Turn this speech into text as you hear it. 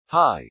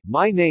Hi,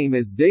 my name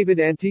is David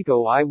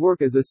Antico. I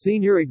work as a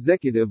senior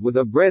executive with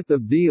a breadth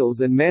of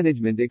deals and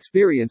management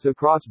experience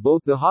across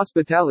both the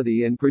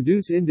hospitality and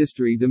produce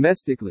industry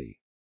domestically.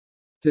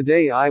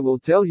 Today I will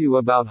tell you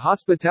about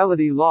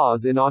hospitality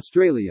laws in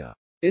Australia.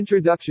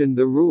 Introduction.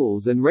 The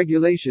rules and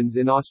regulations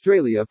in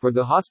Australia for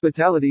the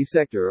hospitality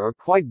sector are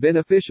quite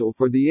beneficial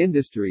for the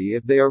industry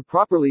if they are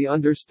properly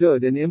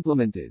understood and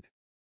implemented.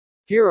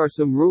 Here are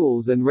some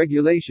rules and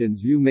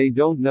regulations you may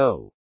don't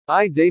know.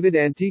 I, David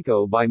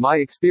Antico, by my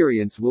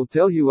experience, will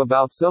tell you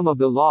about some of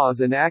the laws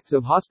and acts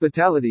of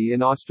hospitality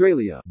in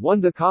Australia. 1.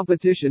 The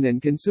Competition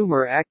and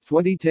Consumer Act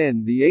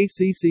 2010. The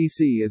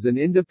ACCC is an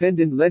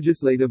independent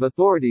legislative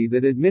authority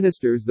that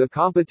administers the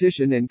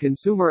Competition and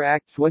Consumer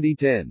Act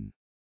 2010.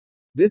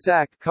 This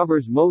act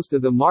covers most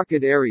of the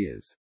market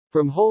areas,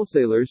 from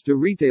wholesalers to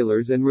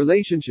retailers and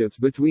relationships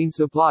between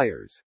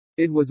suppliers.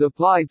 It was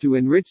applied to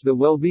enrich the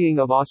well-being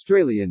of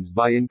Australians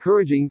by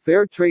encouraging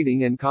fair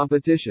trading and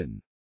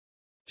competition.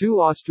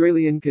 2.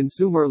 Australian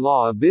consumer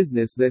law. A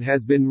business that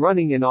has been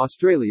running in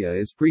Australia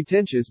is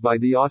pretentious by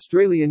the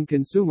Australian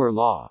consumer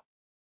law.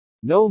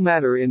 No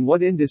matter in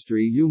what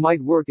industry you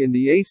might work in,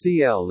 the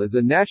ACL is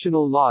a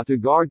national law to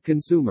guard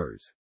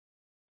consumers.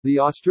 The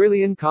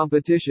Australian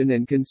Competition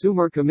and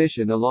Consumer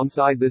Commission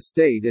alongside the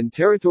state and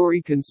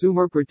territory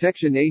consumer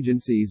protection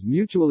agencies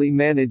mutually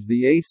manage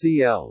the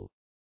ACL.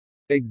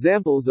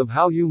 Examples of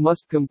how you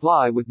must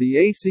comply with the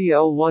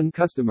ACL: 1.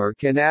 Customer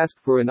can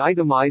ask for an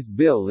itemized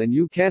bill and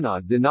you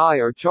cannot deny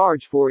or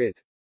charge for it.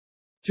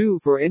 2.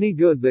 For any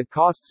good that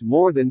costs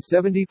more than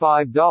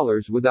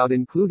 $75 without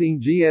including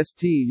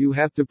GST, you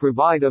have to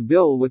provide a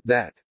bill with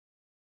that.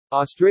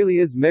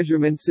 Australia's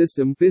measurement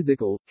system.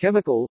 Physical,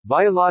 chemical,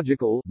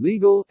 biological,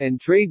 legal, and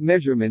trade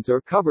measurements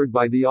are covered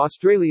by the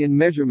Australian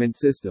measurement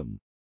system.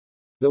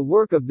 The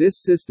work of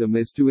this system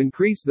is to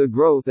increase the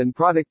growth and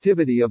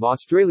productivity of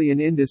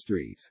Australian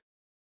industries.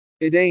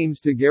 It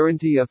aims to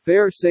guarantee a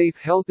fair, safe,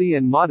 healthy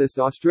and modest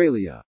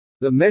Australia.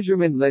 The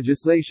measurement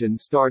legislation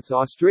starts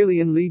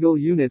Australian legal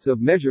units of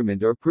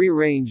measurement are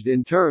pre-arranged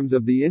in terms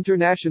of the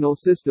International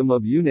System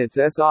of Units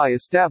SI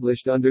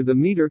established under the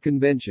Meter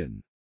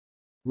Convention.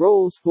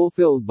 Roles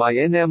fulfilled by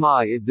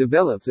NMI. It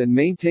develops and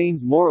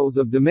maintains morals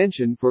of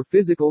dimension for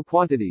physical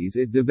quantities.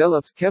 It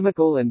develops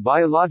chemical and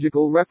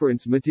biological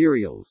reference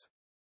materials.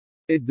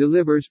 It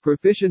delivers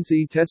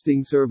proficiency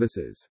testing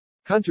services.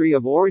 Country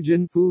of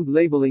origin. Food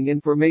labeling.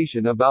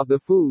 Information about the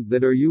food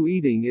that are you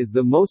eating is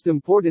the most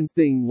important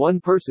thing one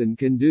person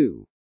can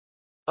do.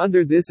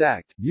 Under this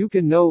act, you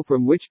can know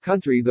from which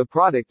country the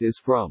product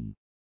is from.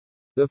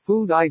 The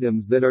food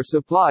items that are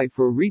supplied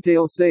for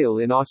retail sale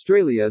in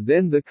Australia,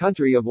 then the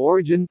Country of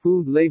Origin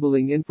Food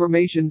Labeling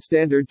Information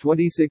Standard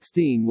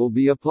 2016 will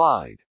be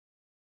applied.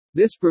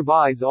 This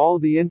provides all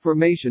the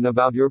information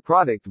about your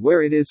product,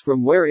 where it is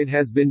from, where it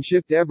has been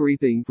shipped,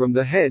 everything from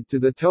the head to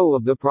the toe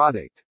of the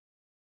product.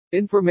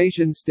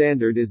 Information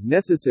standard is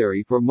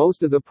necessary for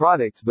most of the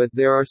products, but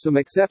there are some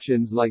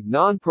exceptions like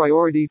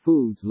non-priority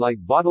foods like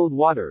bottled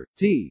water,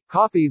 tea,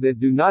 coffee that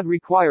do not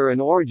require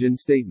an origin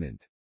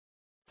statement.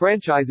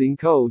 Franchising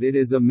code. It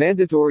is a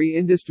mandatory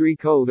industry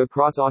code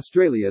across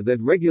Australia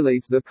that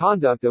regulates the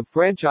conduct of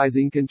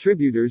franchising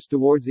contributors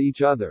towards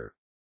each other.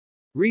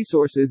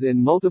 Resources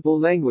in multiple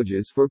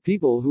languages for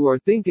people who are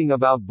thinking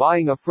about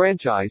buying a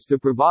franchise to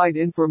provide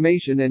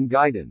information and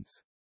guidance.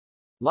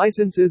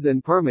 Licenses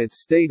and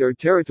permits. State or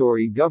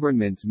territory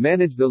governments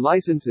manage the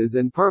licenses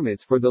and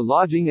permits for the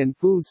lodging and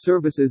food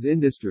services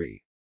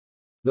industry.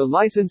 The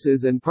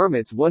licenses and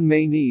permits one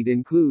may need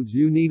includes: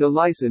 you need a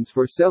license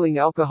for selling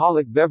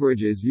alcoholic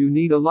beverages, you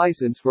need a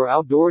license for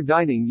outdoor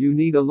dining, you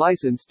need a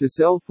license to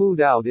sell food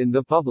out in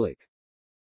the public.